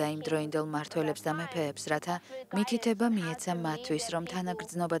წერილებს წერდა იმ დროინდელ მმართველებს და მეფეებს, რათა მითითება მიეცა მათთვის, რომ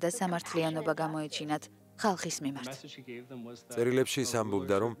თანაგრძნობა და სამართლიანობა გამოეჩინათ ხალხის მიმართ. წერილებში ის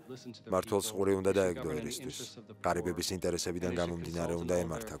ამბობდა, რომ მმართველს ყური უნდა დაეგდო ერისთვის. ღარიბების ინტერესებიდან გამომდინარე უნდა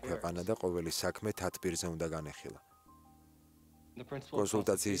ემართა ქვეყანა და ყოველი საქმე თათბირზე უნდა განეხილა.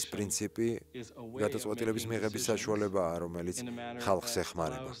 კონსულტაციის პრინციპი გადაწყვეტილების მიღების საშუალებაა, რომელიც ხალხს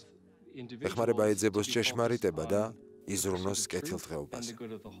ეხმარება. ეხმარება ეძებოს ჭეშმარიტება და იზრუნოს კეთილდღეობაზე.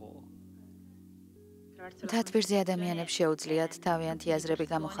 თათბირზე ადამიანებს შეუძლიათ თავიანთი აზრები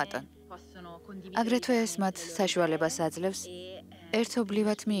გამოხატონ. აგრეთვე ეს მათ საშუალებას აძლევს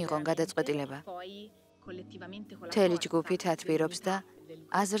ერთობლივად მიიღონ გადაწყვეტილება. მთელი ჯგუფი თათბირობს და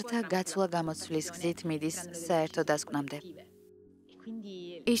აზრთა გაცვლა-გამოცვლის გზით მიდის საერთო დასკვნამდე.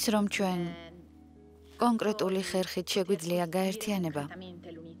 ის, რომ ჩვენ კონკრეტული ხერხით შეგვიძლია გაერთიანება,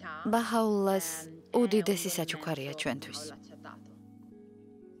 ბაჰაულლას უდიდესი საჩუქარია ჩვენთვის.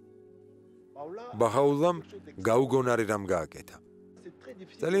 ბაჰაულამ გაუგონარი რამ გააკეთა.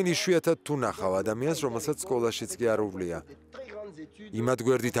 ძალიან იშვიათად თუ ნახავ ადამიანს, რომელსაც სკოლაშიც კი არ უვლია. იმად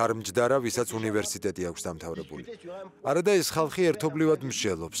გვერდით არ მჯდარა, ვისაც უნივერსიტეტი აქვს დამთავრებული. არადა ეს ხალხი ერთობლივად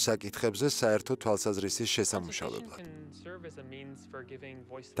მსჯელობს საკითხებზე საერთო თვალსაზრისის შესამუშავებლად.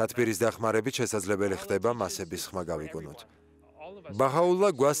 თათბირის დახმარებით შესაძლებელი ხდება მასების ხმა გავიგონოთ. ბაჰაულლა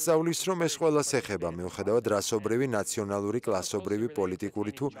გვასწავლის, რომ ეს ყველას ეხება, მიუხედავად რასობრივი, ნაციონალური, კლასობრივი,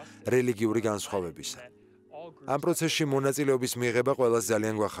 პოლიტიკური თუ რელიგიური განსხვავებისა. ამ პროცესში მონაწილეობის მიღება ყველას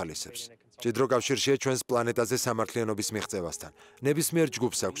ძალიან გვახალისებს. მჭიდრო კავშირშია ჩვენს პლანეტაზე სამართლიანობის მიღწევასთან. ნებისმიერ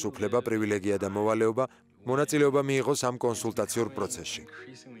ჯგუფს აქვს უფლება, პრივილეგია და მოვალეობა მონაწილეობა მიიღოს ამ კონსულტაციურ პროცესში.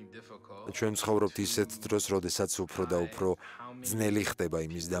 ჩვენ ცხოვრობთ ისეთ დროს, როდესაც უფრო და უფრო ძნელი ხდება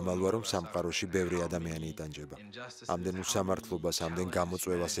იმის დამალვა, რომ სამყაროში ბევრი ადამიანი იტანჯება. ამდენ უსამართლობას, ამდენ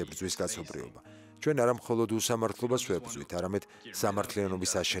გამოწვევას ებრძვის კაცობრიობა. ჩვენ არა მხოლოდ უსამართლობას ვებრძვით, არამედ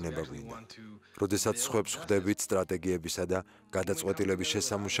სამართლიანობის აშენება გვინდა. როდესაც სხვებს ხვდებით სტრატეგიებისა და გადაწყვეტილების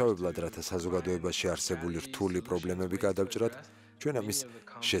შესამუშავებლად, რათა საზოგადოებაში არსებული რთული პრობლემები გადავჭრათ, ჩვენ ამის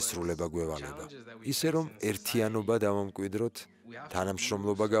შესრულება გვევალება. ისე რომ ერთიანობა დავამკვიდროთ,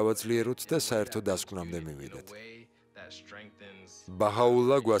 თანამშრომლობა გავაძლიეროთ და საერთო დასკვნამდე მივიდეთ.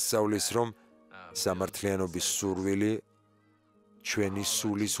 ბაჰაულლა გვასწავლის, რომ სამართლიანობის სურვილი ჩვენი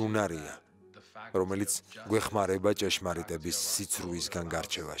სულის უნარია, რომელიც გვეხმარება ჭეშმარიტების სიცრუისგან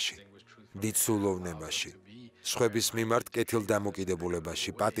გარჩევაში, დიდ სულოვნებაში, სხვების მიმართ კეთილდამოკიდებულებაში,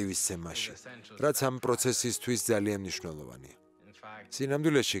 პატივისცემაში, რაც ამ პროცესისთვის ძალიან მნიშვნელოვანია.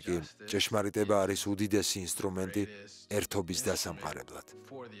 სინამდვილეში კი ჭეშმარიტება არის უდიდესი ინსტრუმენტი ერთობის დასამყარებლად.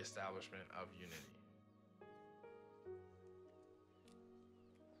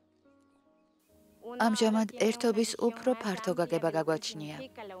 ამჟამად ერთობის უფრო ფართო გაგება გაგვაჩნია.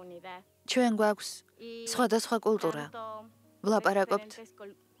 ჩვენ გვაქვს სხვადასხვა კულტურა, ვლაპარაკობთ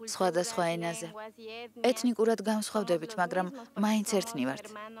სხვადასხვა ენაზე. ეთნიკურად განსხვავდებით, მაგრამ მაინც ერთნი ვართ,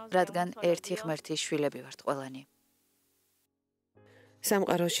 რადგან ერთი ღმერთის შვილები ვართ ყველანი.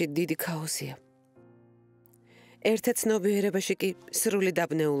 სამყაროში დიდი ქაოსია. ერთ ცნობიერებაში კი სრული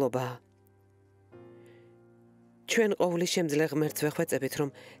დაბნეულობაა. ჩვენ ყოვლის შემძლე ღმერთს ვეხვეწებით, რომ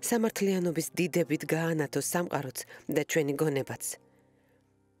სამართლიანობის დიდებით გაანათოს სამყაროც და ჩვენი გონებაც.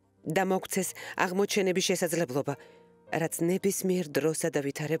 და მოგცეს აღმოჩენების შესაძლებლობა, რაც ნებისმიერ დროსა და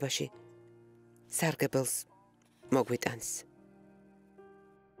ვითარებაში სარგებელს მოგვიტანს.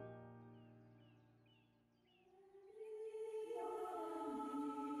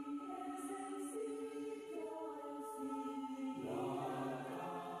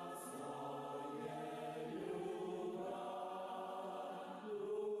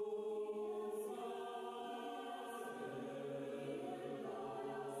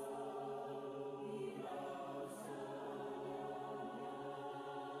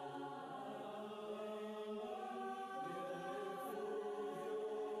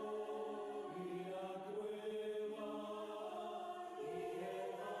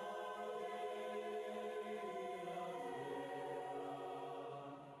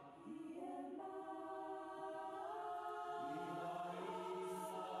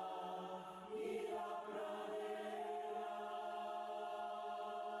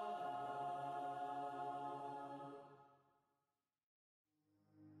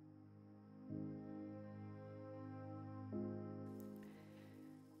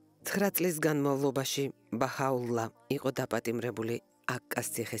 9 წლის განმავლობაში ბაჰაულლა იყო დაპატიმრებული აკკას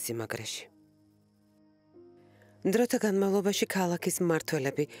ციხესიმაგრეში. დროთა განმავლობაში ქალაქის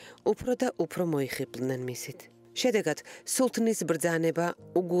მმართველები უფრო და უფრო მოიხიბლნენ მისით. შედეგად, სულთნის ბრძანება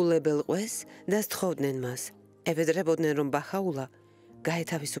უგულებელ ყვეს და სთხოვდნენ მას, ევედრებოდნენ, რომ ბაჰაულლა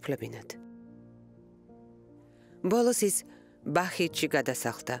გაეთავისუფლებინათ. ბოლოს ის ბაჰიჩში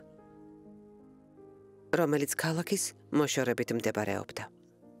გადასახლდა, რომელიც ქალაქის მოშორებით მდებარეობდა.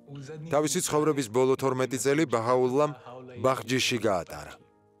 თავისი ცხოვრების ბოლო 12 წელი ბაჰაულლამ ბახჯიში გაატარა.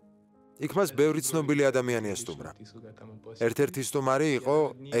 იქ მას ბევრი ცნობილი ადამიანი ესტუმრა. ერთ-ერთი სტუმარი იყო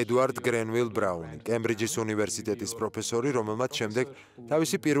ედვარდ გრენვილ ბრაუნი, კემბრიჯის უნივერსიტეტის პროფესორი, რომელმაც შემდეგ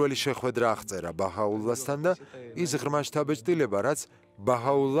თავისი პირველი შეხვედრა აღწერა ბაჰაულლასთან და ის ღრმა შთაბეჭდილება, რაც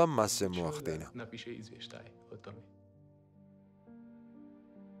ბაჰაულლამ მასზე მოახდინა.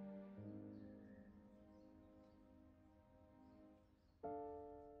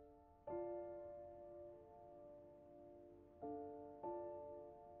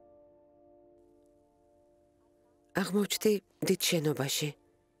 აღმოჩნდი დიდ შენობაში.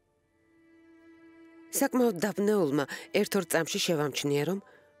 საკმაოდ დაბნეულმა ერთ-ორ წამში შევამჩნია, რომ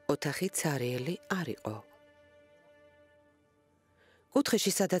ოთახი ცარიელი არ იყო.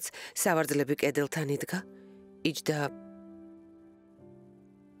 კუთხეში, სადაც სავარძლები კედელთან იდგა, იჯდა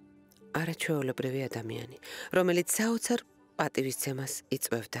არაჩვეულებრივი ადამიანი, რომელიც საოცარ პატივისცემას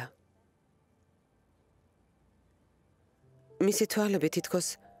იწვევდა. მისი თვალები თითქოს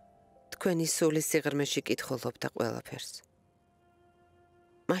თქვენი სულის სიღრმეში კითხულობდა ყველაფერს.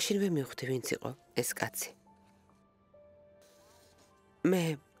 მაშინვე მივხვდი, ვინც იყო ეს კაცი. მე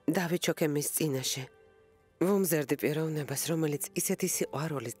დავიჩოქე მის წინაშე. ვუმზერდი პიროვნებას, რომელიც ისეთი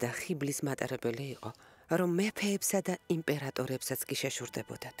სიყვარულის და ხიბლის მატარებელი იყო, რომ მეფეებსა და იმპერატორებსაც კი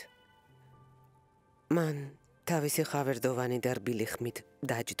შეშურდებოდათ. მან თავისი ხავერდოვანი და რბილი ხმით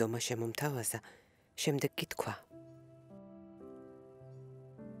დაჯდომა შემომთავაზა, შემდეგ კი თქვა: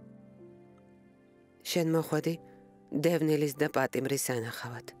 შენ მოხვედი დევნილის და პატიმრის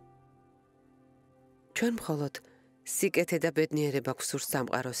სანახავად. ჩვენ მხოლოდ სიკეთე და ბედნიერება გვსურს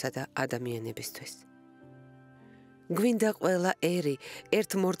სამყაროსა და ადამიანებისთვის. გვინდა ყველა ერი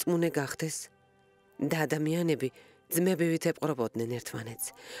ერთ მორწმუნე გახდეს და ადამიანები ძმებივით ეპყრობოდნენ ერთმანეთს,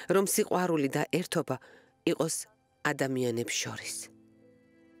 რომ სიყვარული და ერთობა იყოს ადამიანებს შორის.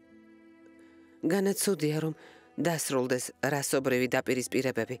 განაცუდია, რომ დასრულდეს რასობრივი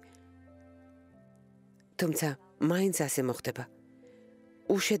დაპირისპირებები. თუმცა მაინც ასე მოხდება.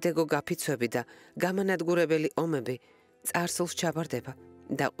 უშედეგო გაფიცვები და გამანადგურებელი ომები წარსულს ჩაბარდება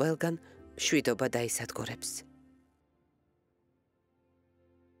და ყველგან მშვიდობა დაისადგურებს.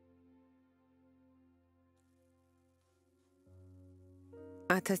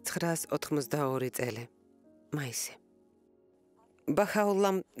 1982 წელი, მაისი.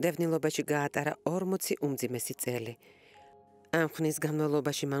 ბაჰაულლამ დევნილობაში გაატარა 40 უმძიმესი წელი. ამ ხნის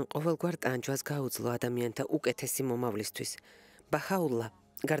განმავლობაში მან ყოველგვარ ტანჯვას გაუძლო ადამიანთა უკეთესი მომავლისთვის. ბაჰაულლა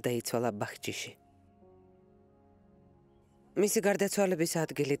გარდაიცვალა ბახჯიში. მისი გარდაცვალების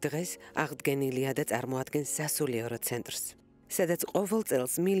ადგილი დღეს აღდგენილია და წარმოადგენს სასულიერო ცენტრს, სადაც ყოველ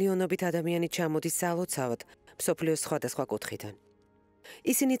წელს მილიონობით ადამიანი ჩამოდის სალოცავად მსოფლიოს სხვადასხვა კუთხიდან.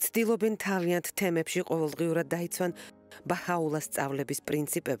 ისინი ცდილობენ თავიანთ თემებში ყოველდღიურად დაიცვან ბაჰაულას სწავლების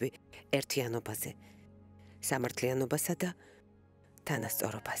პრინციპები ერთიანობაზე, სამართლიანობასა და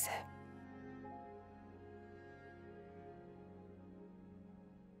თანასწორობაზე.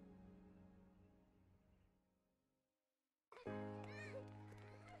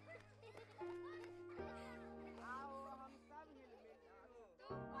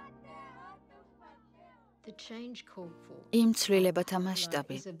 იმ ცვლილებათა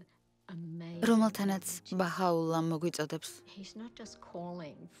მასშტაბი, რომელთანაც ბაჰაულლამ მოგვიწოდებს,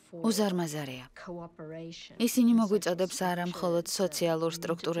 უზარმაზარია. ისინი მოგვიწოდებს არა მხოლოდ სოციალურ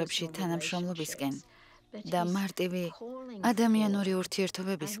სტრუქტურებში თანამშრომლობისკენ და მარტივი ადამიანური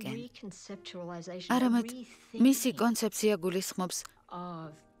ურთიერთობებისკენ, არამედ მისი კონცეფცია გულისხმობს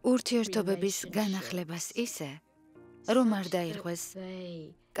ურთიერთობების განახლებას ისე, რომ არ დაირღვეს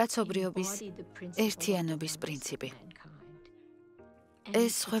კაცობრიობის ერთიანობის პრინციპი.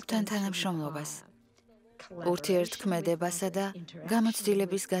 ეს სხვებთან თანამშრომლობას, ურთიერთქმედებასა და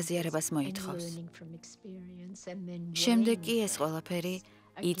გამოცდილების გაზიარებას მოითხოვს. შემდეგ კი ეს ყველაფერი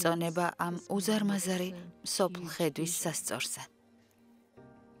იწონება ამ უზარმაზარი მსოფლ ხედვის სასწორზე.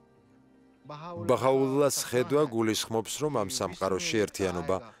 ბაჰაულლას ხედვა გულისხმობს, რომ ამ სამყაროში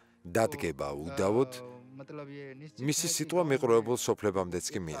ერთიანობა დადგება უდავოდ, მისი სიტყვა მიყრუებულ სოფლებამდეც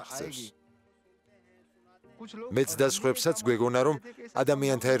კი მიაღწევს. მეც და სხვებსაც გვეგონა, რომ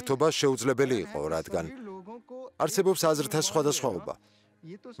ადამიანთა ერთობა შეუძლებელი იყო, რადგან არსებობს აზრთა სხვადასხვაობა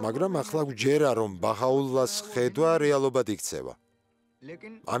მაგრამ ახლა გვჯერა, რომ ბაჰაულლას ხედვა რეალობად იქცევა.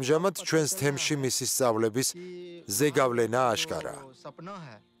 ამჟამად ჩვენს თემში მისი სწავლების ზეგავლენა აშკარაა.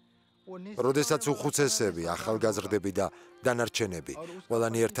 როდესაც უხუცესები, ახალგაზრდები და დანარჩენები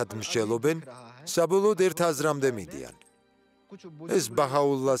ყველანი ერთად მსჯელობენ, საბოლოოდ ერთ აზრამდე მიდიან. ეს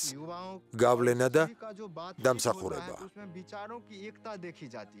ბაჰაულლას გავლენა და დამსახურებაა.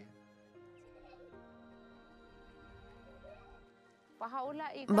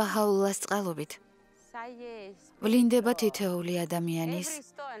 ბაჰაულლას წყალობით ვლინდება თითოეული ადამიანის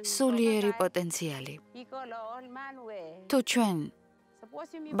სულიერი პოტენციალი. თუ ჩვენ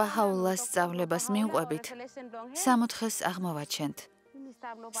ბაჰაულლას სწავლებას მივყვებით, სამოთხეს აღმოვაჩენთ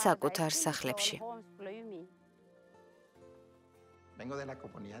საკუთარ სახლებში.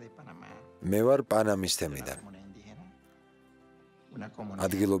 მე ვარ პანამის თემიდან.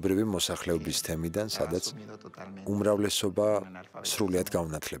 ადგილობრივი მოსახლეობის თემიდან, სადაც უმრავლესობა სრულიად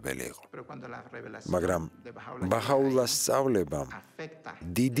გაუნათლებელი იყო. მაგრამ ბაჰაულლას სწავლებამ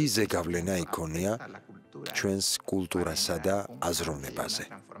დიდი ზეგავლენა იქონია ჩვენს კულტურასა და აზროვნებაზე.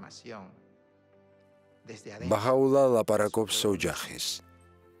 ბაჰაულლა ლაპარაკობს ოჯახის,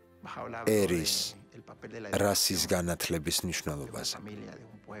 ერის, რასის განათლების მნიშვნელობაზე.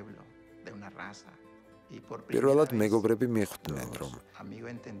 პირველად მეგობრები მიხვდნენ, რომ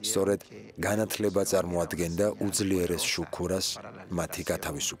სწორედ განათლება წარმოადგენდა უძლიერეს შუქურას მათი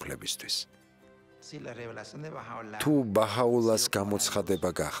გათავისუფლებისთვის. თუ ბაჰაულლას გამოცხადება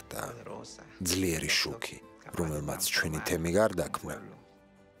გახდა ძლიერი შუქი, რომელმაც ჩვენი თემი გარდაქმნა,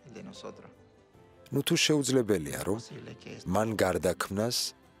 თუ შეუძლებელია, რომ მან გარდაქმნას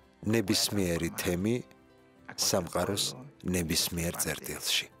ნებისმიერი თემი სამყაროს ნებისმიერ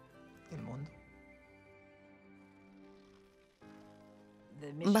წერტილში.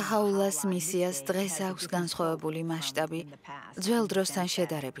 ბაჰაულლას მისიას დღეს აქვს განსხვავებული მასშტაბი ძველ დროსთან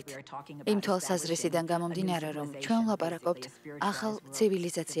შედარებით. იმ თვალსაზრისიდან გამომდინარე, რომ ჩვენ ვლაპარაკობთ ახალ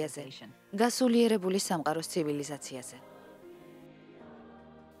ცივილიზაციაზე, გასულიერებული სამყაროს ცივილიზაციაზე.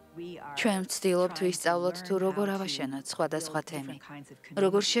 ჩვენ ვცდილობთ ვისწავლოთ, თუ როგორ ავაშენოთ სხვადასხვა თემი,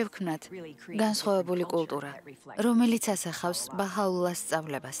 როგორ შევქმნათ განსხვავებული კულტურა, რომელიც ასახავს ბაჰაულლას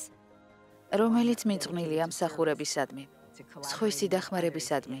სწავლებას, რომელიც მიძღვნილია მსახურებისადმი, სხვისი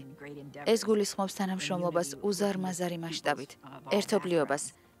დახმარებისადმი. ეს გულისხმობს თანამშრომლობას უზარმაზარი მასშტაბით, ერთობლიობას,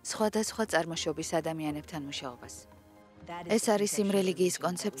 სხვადასხვა წარმოშობის ადამიანებთან მუშაობას. ეს არის იმ რელიგიის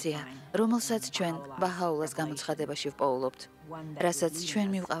კონცეფცია, რომელსაც ჩვენ ბაჰაულლას გამოცხადებაში ვპოულობთ, რასაც ჩვენ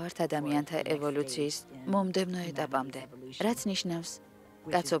მივყავართ ადამიანთა ევოლუციის მომდევნო ეტაპამდე, რაც ნიშნავს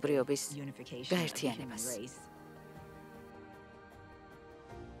კაცობრიობის გაერთიანებას.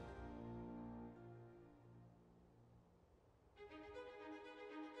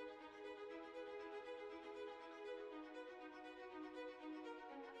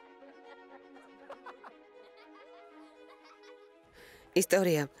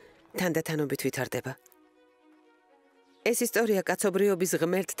 ისტორია თანდათანობით ვითარდება. ეს ისტორია კაცობრიობის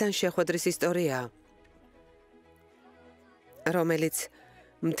ღმერთთან შეხვედრის ისტორიაა, რომელიც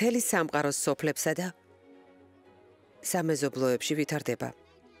მთელი სამყაროს სოფლებსა და სამეზობლოებში ვითარდება.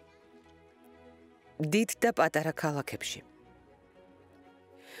 დიდ და პატარა ქალაქებში,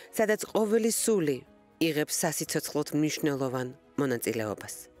 სადაც ყოველი სული იღებს სასიცოცხლოდ მნიშვნელოვან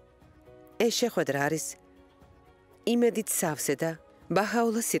მონაწილეობას. ეს შეხვედრა არის იმედით სავსე და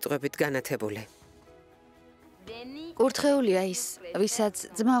ბაჰაულლას სიტყვებით განათებული. კურთხეულია ის, ვისაც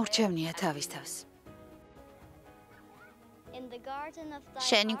ძმა ურჩევნია თავის თავს.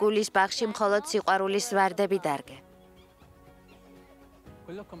 შენი გულის ბაღში მხოლოდ სიყვარულის ვარდები დარგე.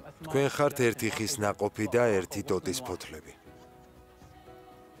 თქვენ ხართ ერთი ხის ნაყოფი და ერთი ტოტის ფოთლები.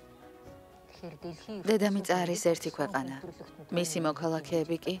 დედამიწა არის ერთი ქვეყანა, მისი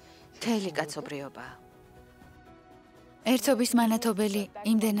მოქალაქეები კი მთელი კაცობრიობაა. ერთობის მანათობელი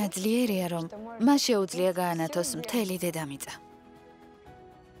იმდენად ძლიერია, რომ მას შეუძლია გაანათოს მთელი დედამიწა.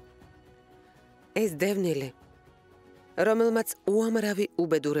 ეს დევნილი, რომელმაც უამრავი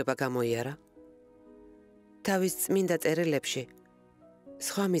უბედურება გამოიარა, თავის წმინდა წერილებში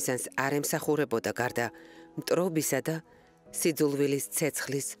სხვა მიზანს არ ემსახურებოდა გარდა მტრობისა და სიძულვილის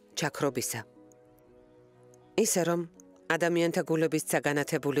ცეცხლის ჩაქრობისა. ისე რომ ადამიანთა გულების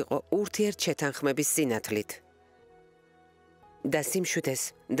საგანათებულიყო ურთიერთშეთანხმების სინათლით და სიმშვიდეს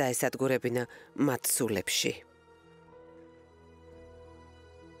დაესადგურებინა მათ სულებში.